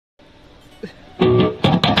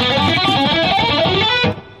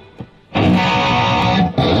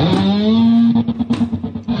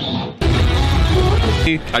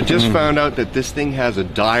I just found out that this thing has a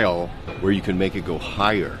dial where you can make it go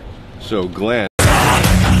higher. So Glenn. Of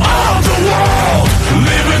the world,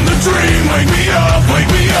 living the dream, wake me up when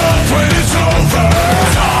it's over.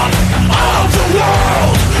 Top of the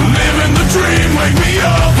world, living the dream, wake me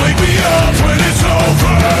up when it's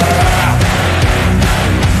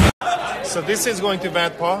over. So this is going to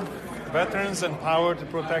VATPA, Veterans Empowered to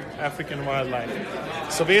Protect African Wildlife.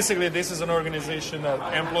 So basically this is an organization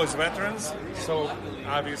that employs veterans, so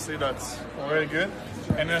obviously that's very good.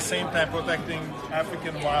 And at the same time protecting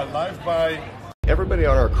African wildlife by... Everybody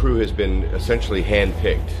on our crew has been essentially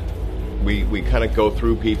hand-picked. We kind of go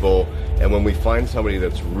through people, and when we find somebody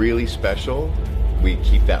that's really special, we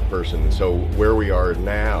keep that person. So where we are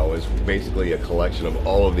now is basically a collection of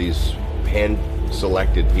all of these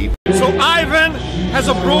hand-selected people. So Ivan has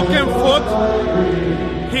a broken foot,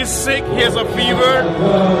 he's sick, he has a fever,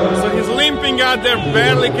 so he's limping out there,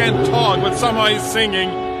 barely can talk, but somehow he's singing.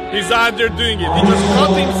 He's out there doing it. He just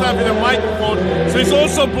cut himself with a microphone, so he's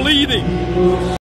also bleeding.